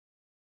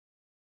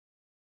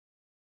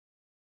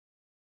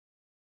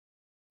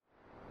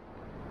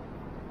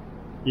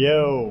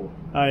Yo,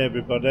 hi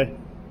everybody.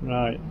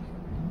 Right,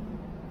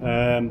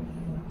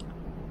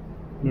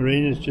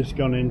 Marina's just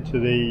gone into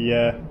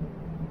the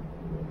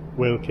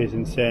Wilkies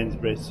and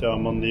Sainsbury's, so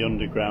I'm on the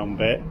underground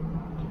bit.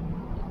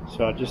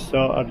 So I just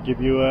thought I'd give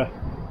you a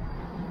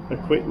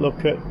quick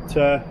look at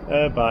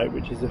her bike,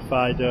 which is a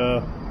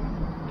Fiido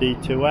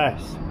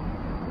d2s,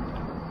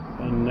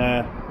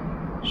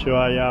 and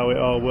show you how it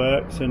all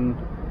works, and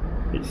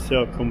it's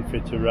so comfy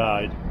to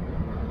ride.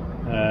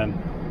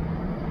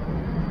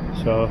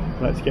 So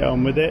let's get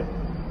on with it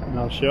and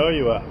I'll show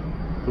you a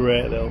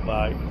great little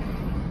bike.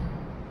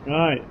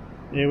 Right,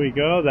 here we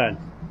go then.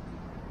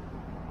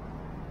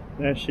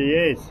 There she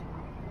is,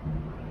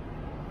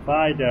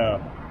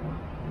 Fiido.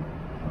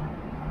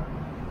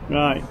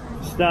 Right,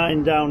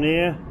 starting down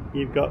here,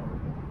 you've got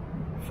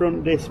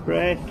front disc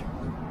brake,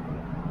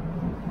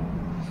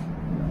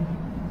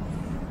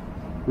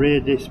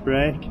 rear disc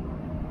brake,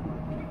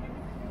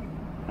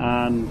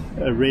 and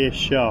a rear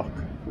shock,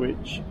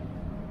 which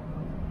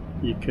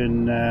you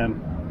can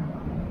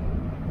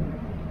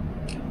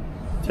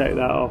take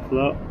that off.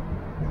 Look,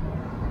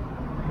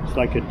 it's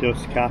like a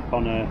dust cap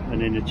on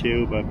an inner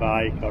tube, a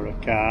bike or a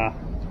car,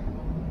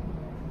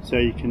 so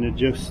you can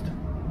adjust,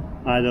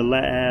 either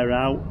let air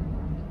out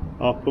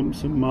or pump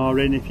some more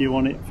in if you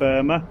want it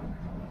firmer.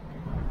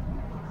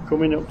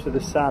 Coming up to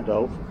the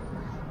saddle,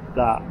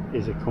 that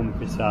is a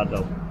comfy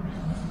saddle.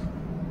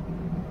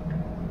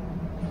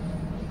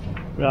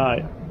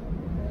 Right,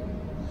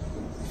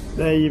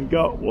 there you've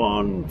got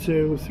 1,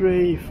 2,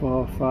 3,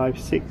 4, 5,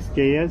 6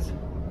 gears,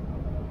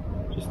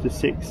 just a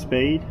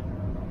 6-speed.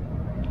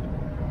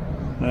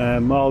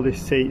 All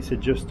this seat's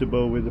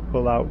adjustable with the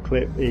pull-out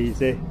clip,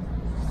 easy.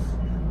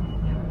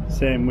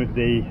 Same with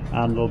the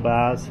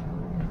handlebars,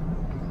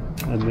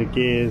 and the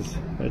gears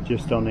are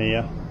just on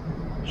here.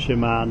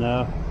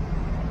 Shimano,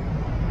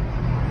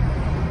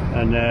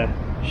 and a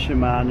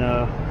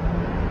Shimano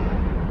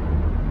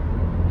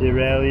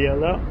derailleur,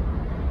 look.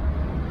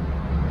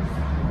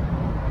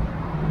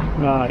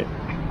 Right,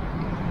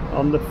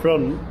 on the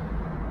front,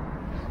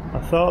 I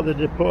thought they'd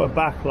have put a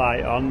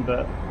backlight on,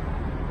 but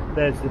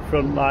there's the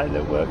front light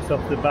that works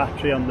off the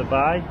battery on the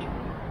bike.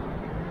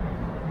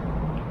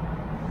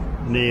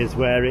 And here's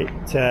where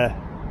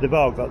they've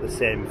all got the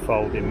same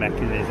folding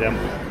mechanism.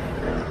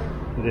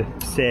 The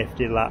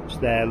safety latch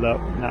there, look,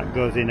 that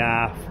goes in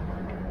half.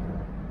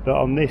 But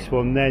on this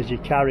one, there's your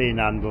carrying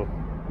handle.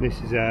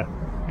 This is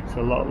it's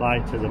a lot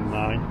lighter than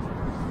mine.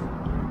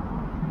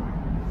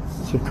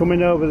 So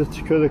coming over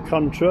to the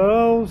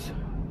controls,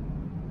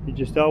 you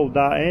just hold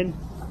that in.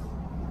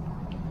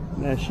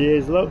 And there she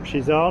is, look,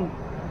 she's on.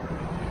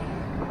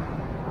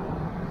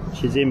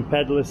 She's in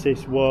pedal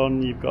assist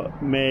 1, you've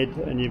got mid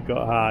and you've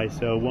got high.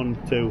 So 1,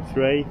 2,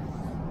 3,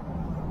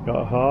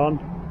 got a horn.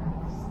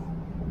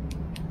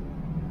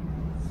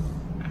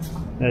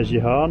 There's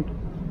your horn.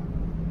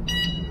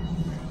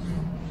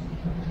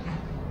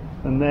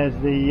 And there's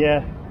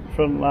the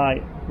front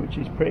light, which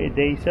is pretty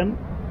decent.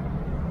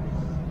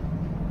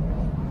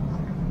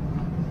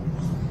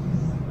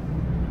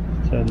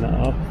 Turn that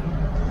off.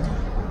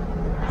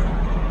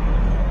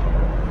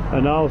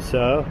 And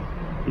also,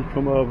 you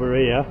come over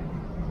here,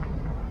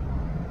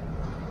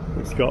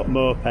 it's got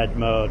moped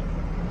mode.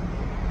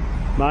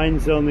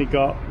 Mine's only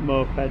got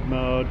moped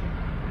mode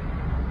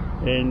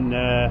in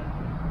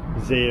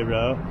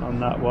 0 on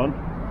that one,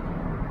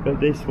 but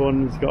this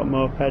one's got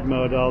moped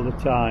mode all the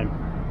time,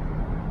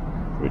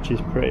 which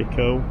is pretty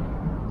cool.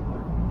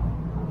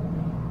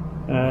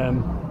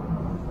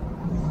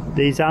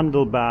 These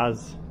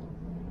handlebars,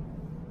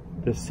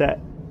 they're set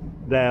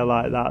there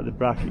like that, the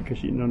bracket,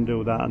 because you can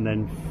undo that and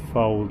then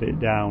fold it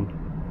down.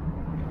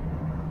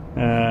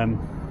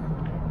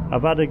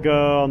 I've had a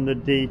go on the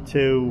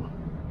D2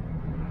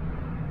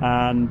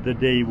 and the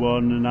D1,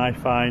 and I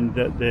find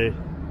that the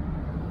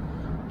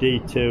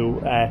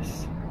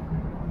D2s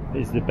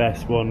is the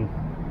best one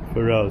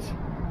for us.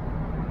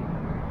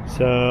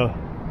 So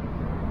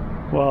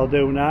what I'll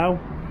do now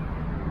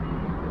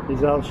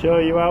is I'll show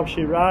you how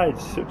she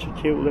rides. Such a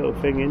cute little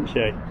thing, isn't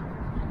she?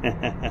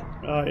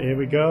 Right, here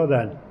we go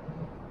then.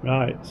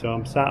 Right, so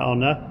I'm sat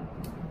on her.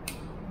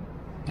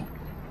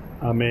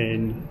 I'm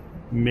in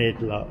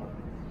mid-lock.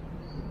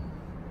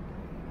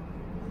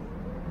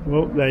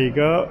 Oh, there you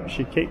go.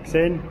 She kicks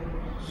in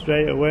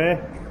straight away.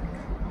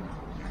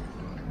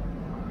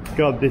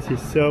 God, this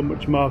is so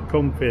much more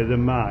comfier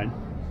than mine.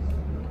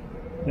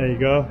 There you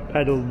go.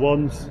 Pedal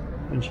once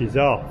and she's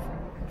off.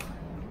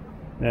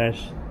 There,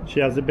 she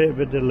has a bit of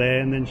a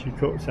delay and then she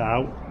cuts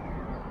out.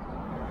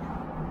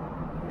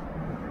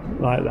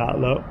 Like that,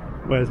 look.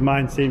 Whereas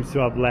mine seems to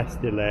have less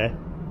delay.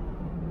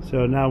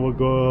 So now we'll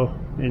go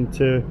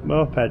into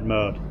moped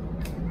mode.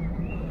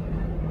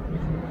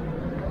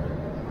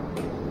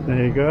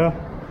 There you go.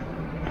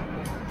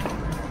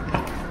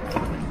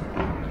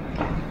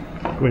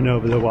 Going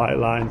over the white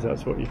lines,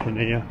 that's what you can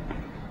hear,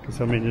 because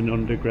I'm in an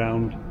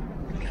underground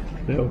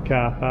little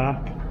car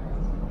park.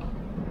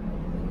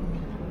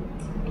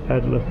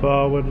 Pedal her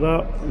forward,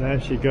 look, there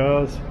she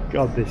goes.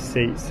 God, this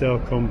seat's so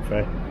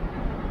comfy.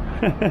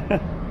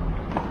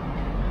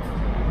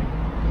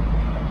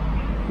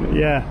 But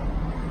yeah,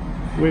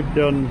 we've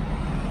done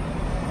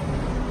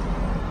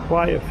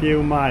quite a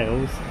few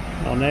miles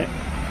on it.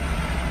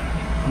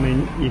 I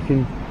mean, you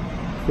can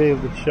feel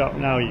the shock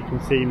now, you can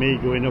see me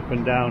going up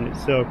and down,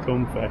 it's so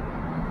comfy.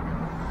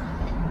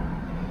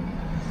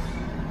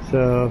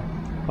 So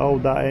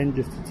hold that in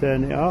just to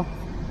turn it off.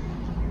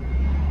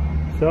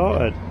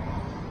 Sorted.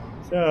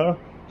 So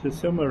to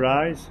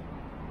summarise,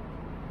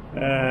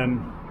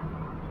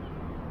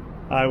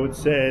 I would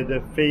say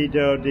the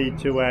Fiido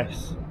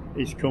d2s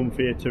is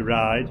comfier to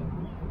ride,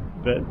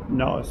 but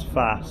not as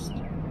fast.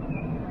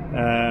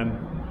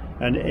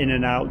 And in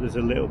and out there's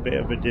a little bit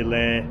of a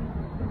delay,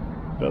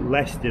 but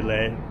less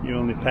delay. You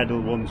only pedal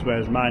once,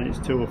 whereas mine it's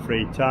 2 or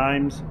 3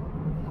 times.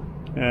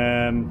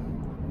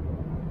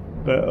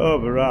 But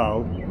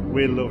overall,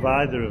 we love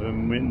either of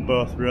them. We can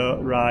both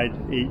ride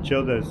each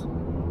other's.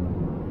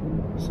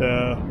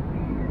 So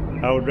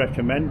I would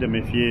recommend them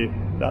if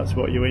that's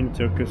what you're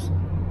into, because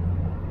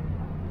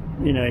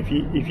you know, if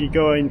you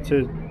go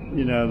into,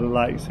 you know, the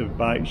likes of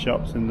bike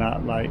shops and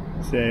that, like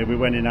say we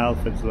went in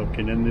Alfred's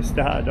looking and they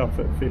started off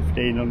at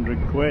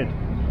 1,500 quid.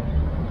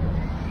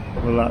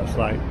 Well, that's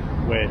like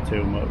way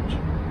too much.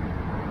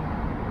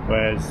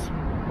 Whereas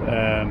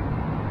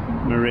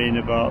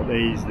Marina bought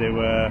these, they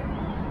were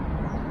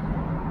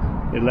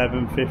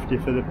 11.50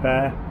 for the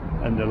pair,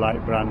 and they're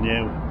like brand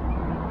new.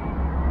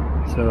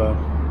 So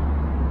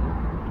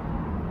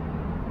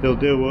they'll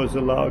do us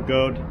a lot of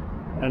good,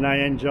 and I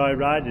enjoy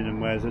riding them,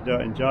 whereas I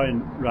don't enjoy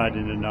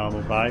riding a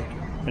normal bike.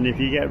 And if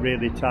you get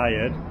really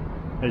tired,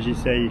 as you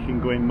say, you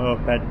can go in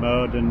moped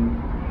mode and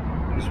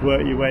just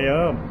work your way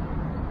home.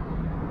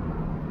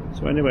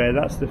 So anyway,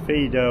 that's the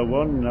Fiido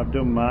one, and I've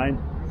done mine.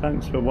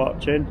 Thanks for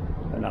watching,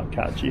 and I'll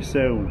catch you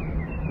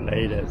soon.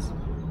 Laters.